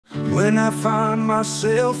When I find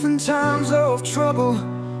myself in times of trouble,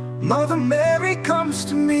 Mother Mary comes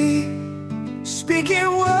to me,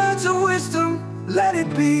 speaking words of wisdom, let it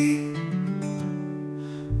be.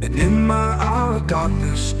 And in my hour of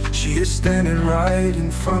darkness, she is standing right in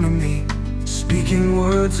front of me, speaking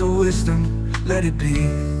words of wisdom, let it be.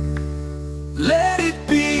 Let it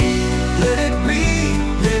be, let it be,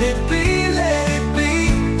 let it be, let it be.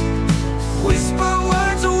 Whisper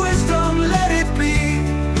words of wisdom, let it be.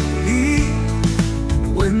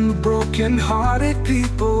 When the broken-hearted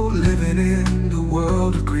people living in the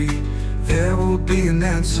world agree, there will be an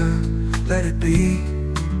answer, let it be.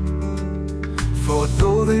 For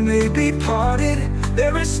though they may be parted,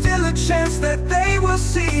 there is still a chance that they will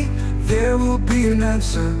see. There will be an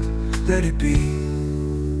answer, let it be.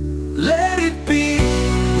 Let it be,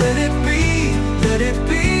 let it be, let it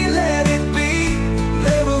be, let it be.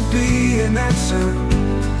 There will be an answer,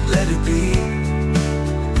 let it be.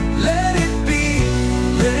 Let it be,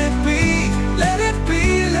 let it be, let it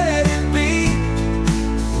be, let it be.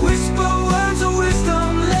 Whisper words of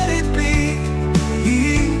wisdom, let it be.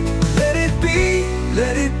 Let it be,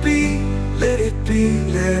 let it be, let it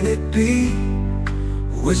be, let it be.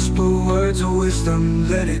 Whisper words of wisdom,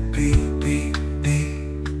 let it be, be, be.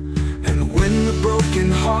 And when the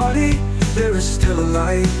broken-hearted, there is still a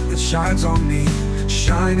light that shines on me.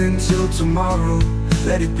 Shine until tomorrow,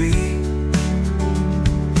 let it be.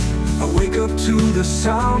 I wake up to the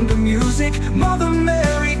sound of music, Mother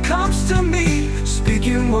Mary comes to me,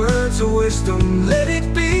 speaking words of wisdom, let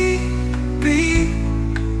it be, be,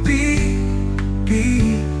 be,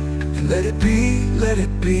 be. And let it be, let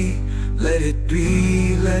it be, let it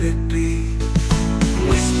be, let it be.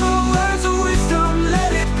 Whisper words of wisdom,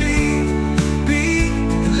 let it be, be.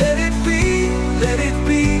 Let it be, let it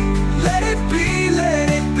be, let it be, let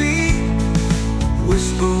it be.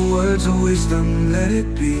 Whisper words of wisdom, let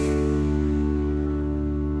it be.